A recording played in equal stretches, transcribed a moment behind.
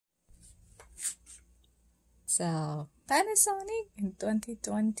So Panasonic in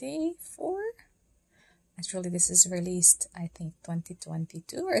 2024. Actually, this is released, I think,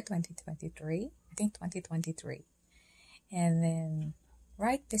 2022 or 2023. I think 2023. And then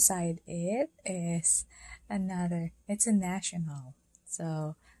right beside it is another, it's a national.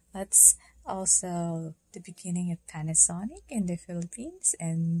 So that's also the beginning of Panasonic in the Philippines.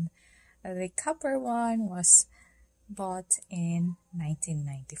 And the copper one was bought in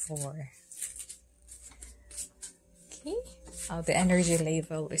 1994. Okay, the energy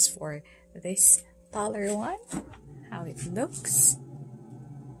label is for this taller one, how it looks.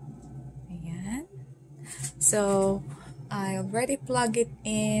 Ayan. So I already plug it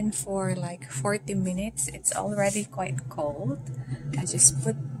in for like 40 minutes. It's already quite cold. I just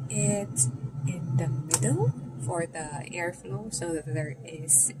put it in the middle for the airflow so that there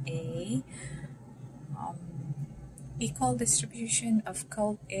is a equal distribution of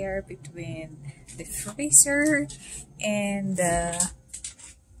cold air between the freezer and the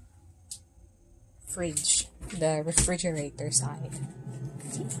fridge, the refrigerator side.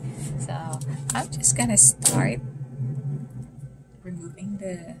 Okay. So I'm just gonna start removing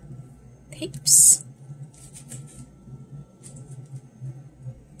the tapes.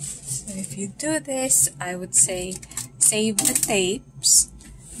 So if you do this, I would say save the tapes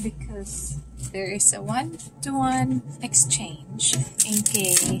because there is a 1-to-1 exchange in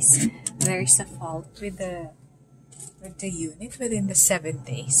case there is a fault with the unit within the 7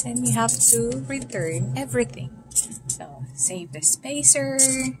 days, and you have to return everything. So save the spacer,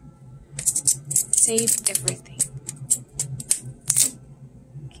 save everything.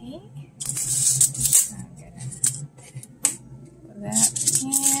 Okay, so I'm gonna put that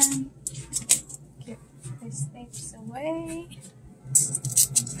in, get these tapes away.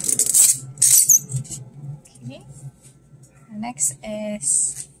 Okay, the next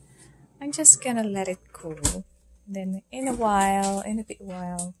is I'm just gonna let it cool. Then in a bit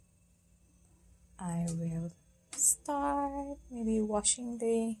while, I will start maybe washing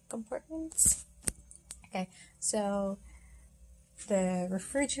the compartments. Okay, so the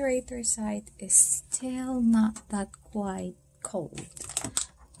refrigerator side is still not that quite cold,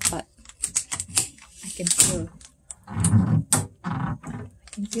 but I can feel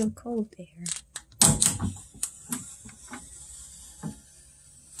cold air.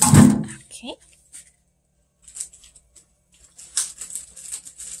 Okay.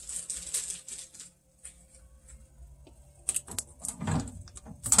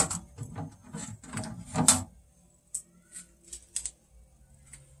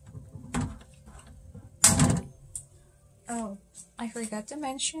 Oh, I forgot to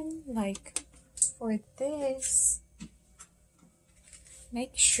mention, like, for this,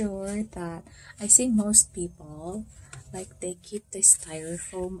 make sure that I see most people, like, they keep the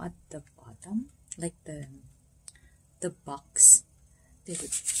styrofoam at the bottom, like the box. They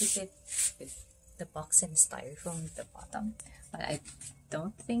would keep it with the box and styrofoam at the bottom. But I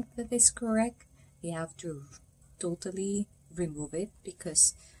don't think that is correct. You have to totally remove it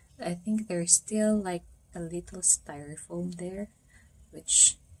because I think there's still like a little styrofoam there,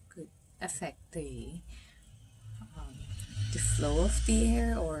 which could affect the flow of the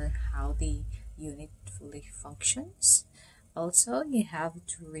air or how the unit fully functions. Also, you have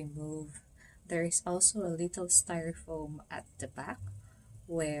to remove, there is also a little styrofoam at the back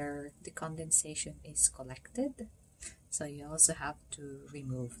where the condensation is collected. So you also have to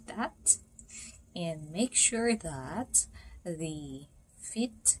remove that and make sure that the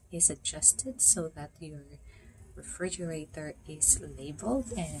fit is adjusted so that your refrigerator is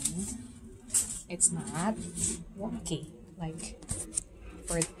labeled and it's not wonky. Like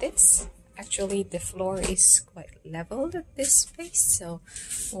for this, actually the floor is quite leveled at this space, so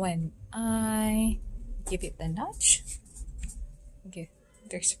when I give it a notch, okay,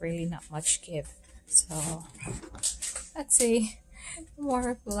 there's really not much give. So let's say more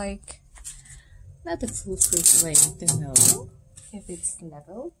of like not a foolproof way to know if it's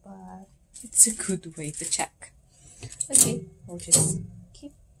level, but it's a good way to check. Okay, we'll just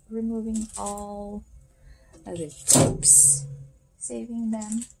keep removing all of the tapes, saving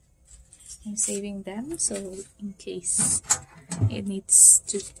them so in case it needs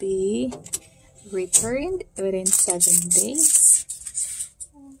to be returned within 7 days.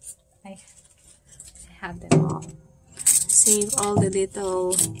 I have them all. Save all the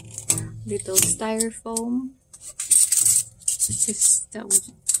little styrofoam. Just that would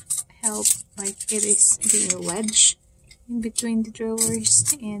help, like it is being wedged in between the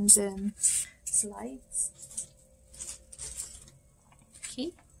drawers and slides.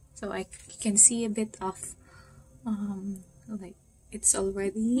 Okay, so you can see a bit of like it's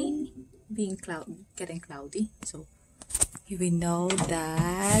already getting cloudy, so we know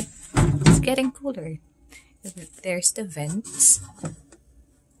that it's getting cooler. There's the vents.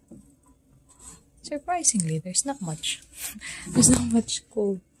 Surprisingly, there's not much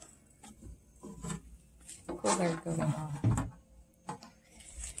cooler going on.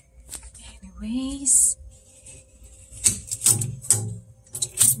 Anyways,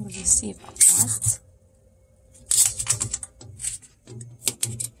 we'll just see about that.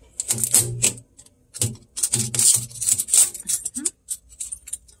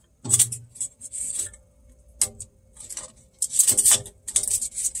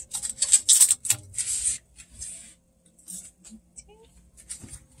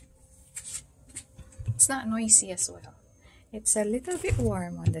 It's not noisy as well. It's a little bit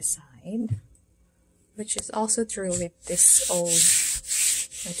warm on the side, which is also true with this old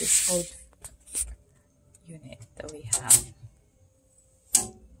unit that we have.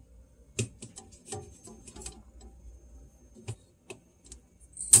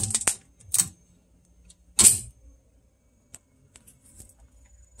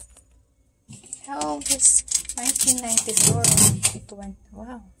 How old is 1994? It went,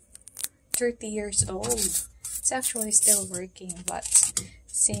 wow, 30 years old. It's actually still working, but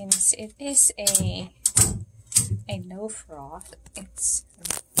since it is a no frost,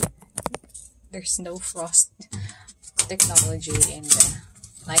 there's no frost technology in the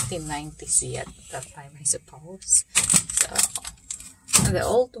 1990s yet at that time, I suppose. So the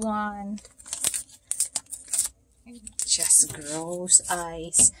old one, it just grows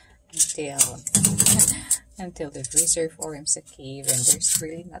ice until the freezer forms a cave, and there's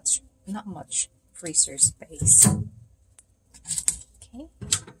really not much freezer space. Okay,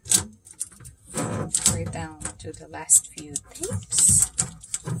 we're down to the last few tapes.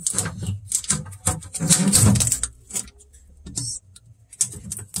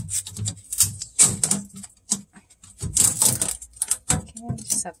 Okay, I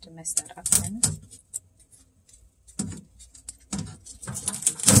just have to mess that up then.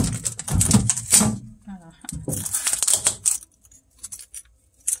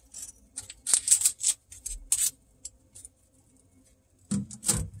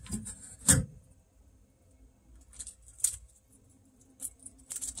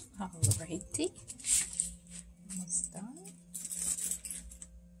 Alrighty, almost done.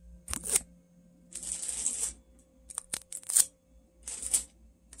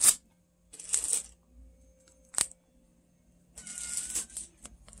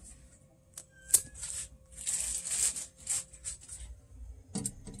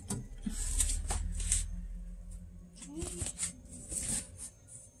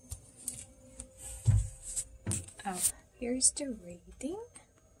 Oh, here's the rating.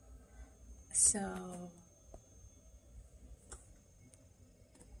 So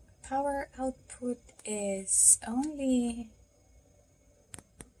power output is only,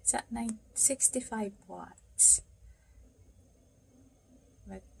 it's at 65 watts,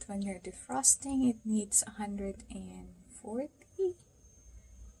 but when you're defrosting it needs 140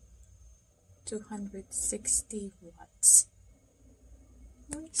 to 160 watts.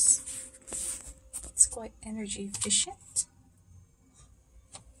 Nice. It's quite energy efficient.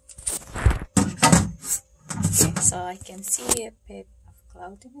 Okay, so I can see a bit of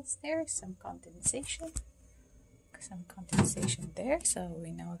cloudiness there, some condensation there, so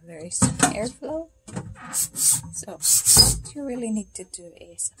we know there is airflow. So what you really need to do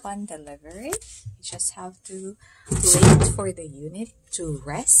is, upon delivery, you just have to wait for the unit to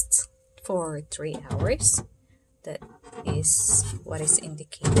rest for 3 hours. That is what is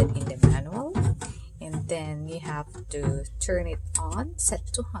indicated in the manual, and then you have to turn it on,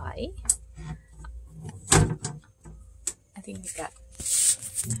 set to high. I think I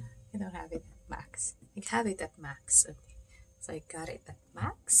don't have it at max. I have it at max. Okay, so I got it at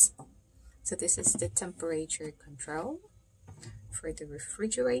max. So this is the temperature control for the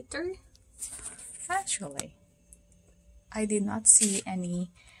refrigerator. Actually, I did not see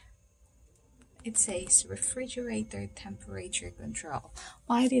any. It says refrigerator temperature control.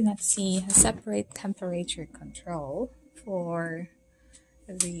 Well, I did not see a separate temperature control for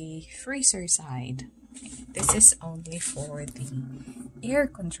the freezer side. This is only for the air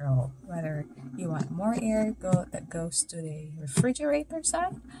control, whether you want more air that goes to the refrigerator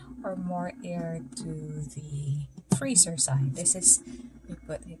side or more air to the freezer side. This is, we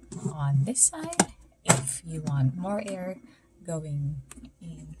put it on this side if you want more air going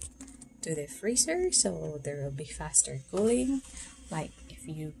in to the freezer, so there will be faster cooling, like if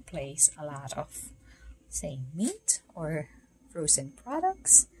you place a lot of, say, meat or frozen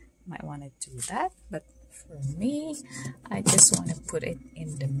products, might want to do that. But for me, I just want to put it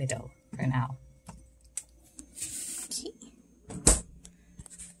in the middle for now. Okay.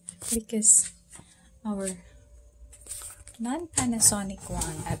 Because our non-Panasonic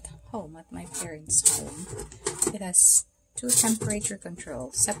one at home, at my parents' home, it has two temperature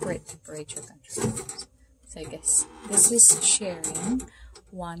controls, separate temperature controls. So I guess this is sharing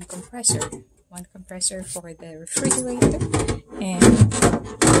one compressor for the refrigerator and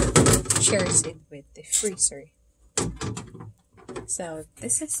shares it with the freezer. So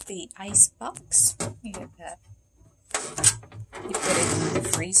this is the ice box. You put it in the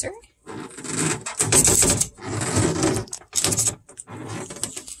freezer.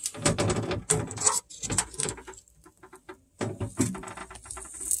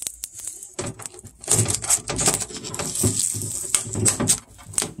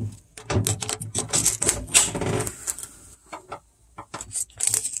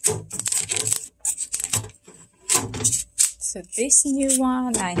 So this new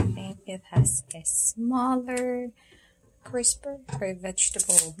one, I think it has a smaller, crisper or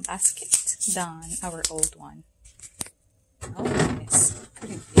vegetable basket than our old one. Oh, it's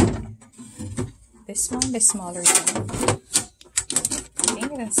pretty big. This one is smaller than. I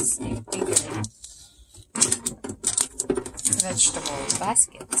think it has a bigger vegetable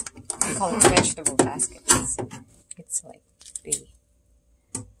basket. We call it vegetable basket. It's like the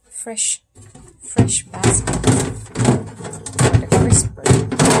fresh basket for the crisper.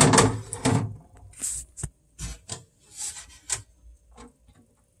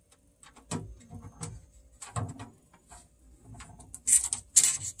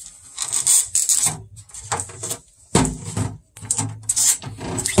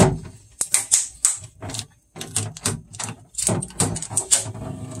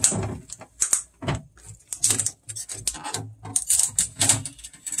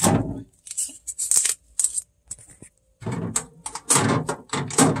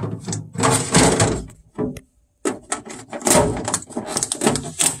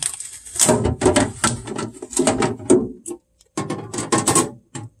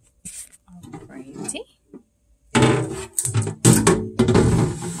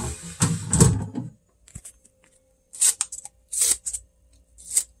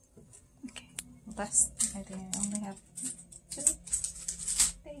 I think I only have 2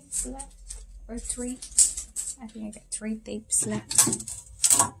 tapes left, or 3. I think I got 3 tapes left.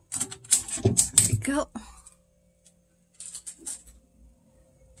 There we go.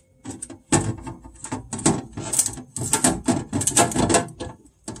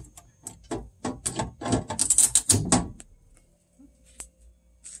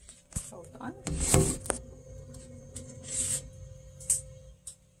 Hold on.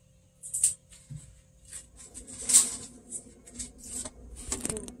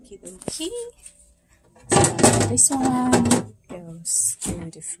 Okay. So this one goes to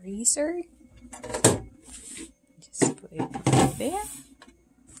the freezer. Just put it there.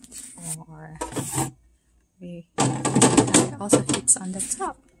 Or it also fits on the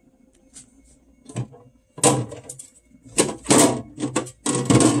top.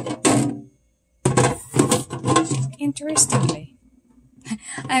 Interestingly,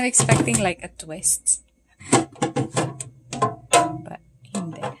 I'm expecting like a twist.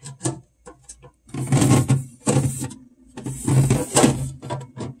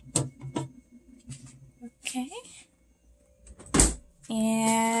 Okay,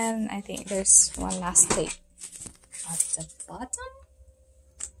 and I think there's one last tape at the bottom.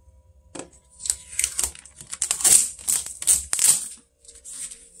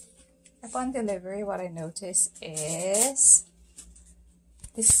 Upon delivery, what I noticed is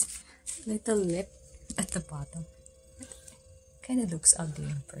this little lip at the bottom. Kind of looks ugly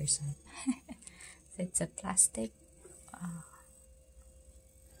in person. So it's a plastic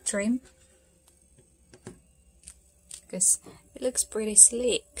trim, because it looks pretty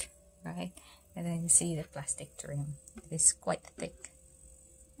sleek, right? And then you see the plastic trim. It is quite thick,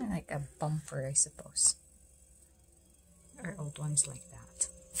 like a bumper, I suppose. Our old one's like that.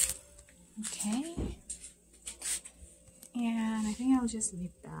 Okay, and I think I'll just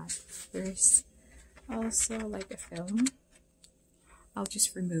leave that. There's also like a film. I'll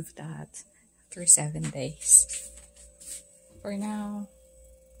just remove that after 7 days. For now,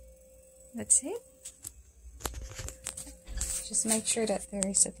 that's it. Just make sure that there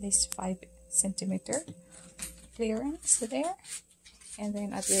is at least 5 centimeter clearance there, and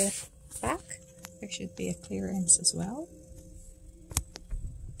then at the back there should be a clearance as well,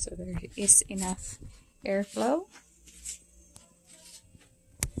 so there is enough airflow.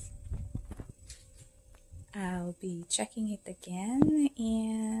 I'll be checking it again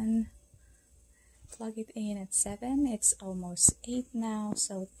in plug it in at 7. It's almost 8 now,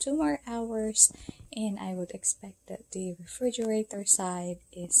 so 2 more hours, and I would expect that the refrigerator side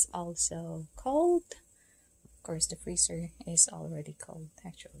is also cold. Of course, the freezer is already cold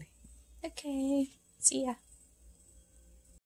actually. Okay, see ya.